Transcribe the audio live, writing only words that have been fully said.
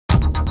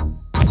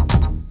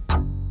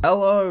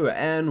Hello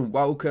and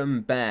welcome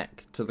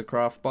back to the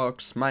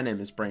TheCraftBox. My name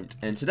is Brent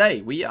and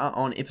today we are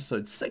on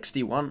episode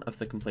 61 of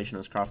the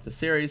Completionist Crafter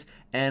series,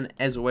 and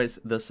as always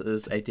this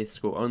is a death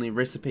school only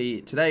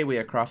recipe. Today we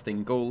are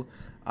crafting Ghoul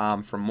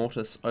from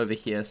Mortis over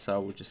here,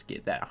 so we'll just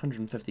get that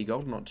 150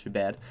 gold, not too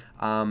bad.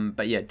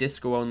 But yeah, death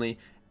school only.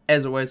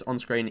 As always, on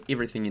screen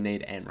everything you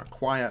need and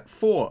require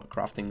for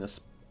crafting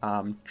this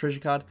treasure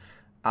card.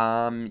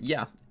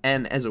 Yeah,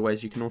 and as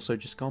always you can also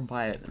just go and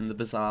buy it in the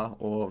bazaar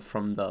or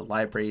from the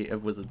library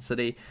of Wizard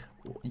City,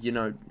 you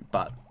know,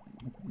 but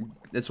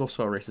it's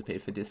also a recipe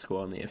for death school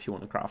only if you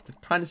want to craft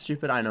it. Kind of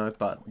stupid, I know,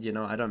 but you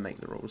know, I don't make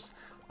the rules,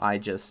 I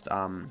just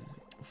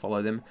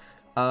follow them.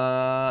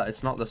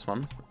 It's not this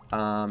one.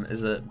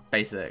 Is it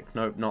basic?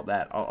 Nope, not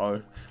that.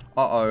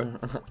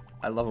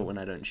 I love it when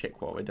I don't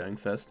check what we're doing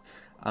first.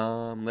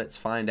 Let's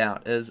find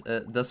out. Is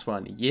it this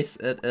one? Yes,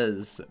 it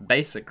is.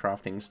 Basic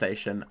crafting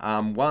station.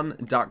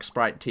 1 Dark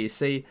Sprite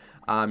TC.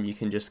 You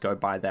can just go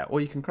buy that, or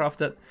you can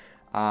craft it.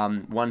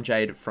 1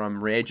 Jade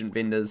from reagent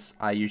vendors.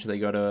 I usually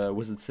go to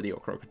Wizard City or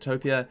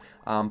Crocotopia.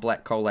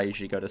 Black Coal, I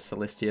usually go to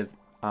Celestia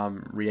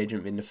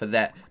reagent vendor for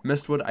that.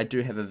 Mistwood, I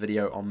do have a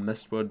video on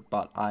Mistwood,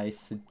 but I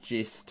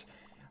suggest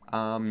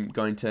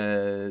going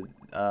to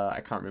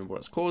I can't remember what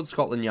it's called,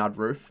 Scotland Yard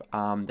Roof,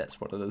 that's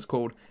what it is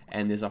called,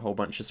 and there's a whole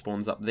bunch of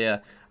spawns up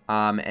there.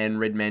 And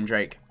Red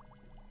Mandrake,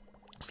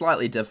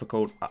 slightly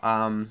difficult,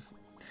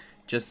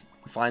 just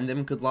find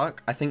them, good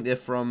luck. I think they're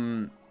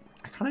from,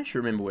 I can't actually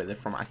remember where they're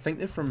from. I think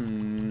they're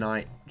from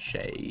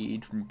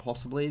Nightshade,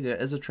 possibly. There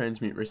is a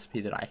transmute recipe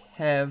that I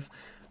have.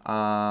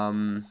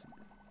 Where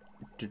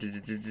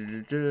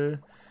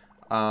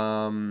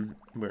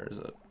is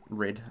it?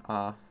 Red.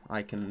 I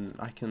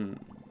can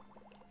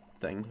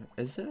thing.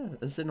 Is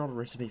there not a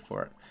recipe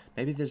for it?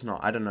 Maybe there's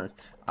not. I don't know.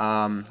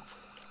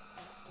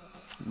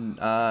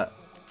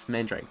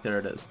 Mandrake, there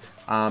it is.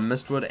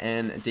 Mistwood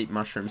and deep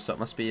mushrooms, so it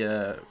must be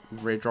a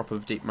rare drop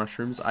of deep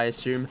mushrooms, I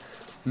assume.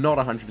 Not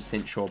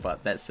 100% sure,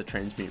 but that's the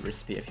transmute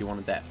recipe if you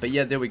wanted that. But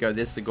yeah, there we go.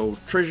 There's the Ghoul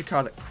Treasure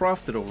Card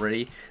crafted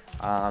already,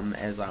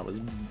 as I was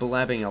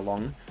blabbing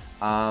along.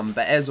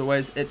 But as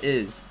always, it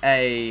is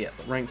a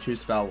rank 2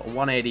 spell,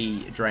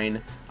 180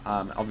 drain,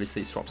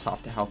 obviously swaps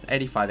half to health,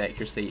 85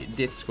 accuracy,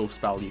 death school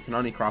spell. You can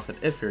only craft it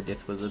if you're a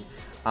death wizard.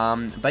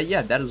 But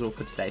yeah, that is all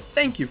for today.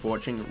 Thank you for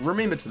watching.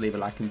 Remember to leave a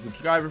like and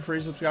subscribe. If you're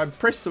subscribed,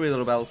 press the wee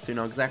little bell so you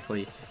know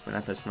exactly when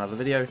I post another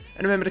video.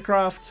 And remember to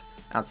craft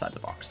outside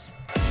the box.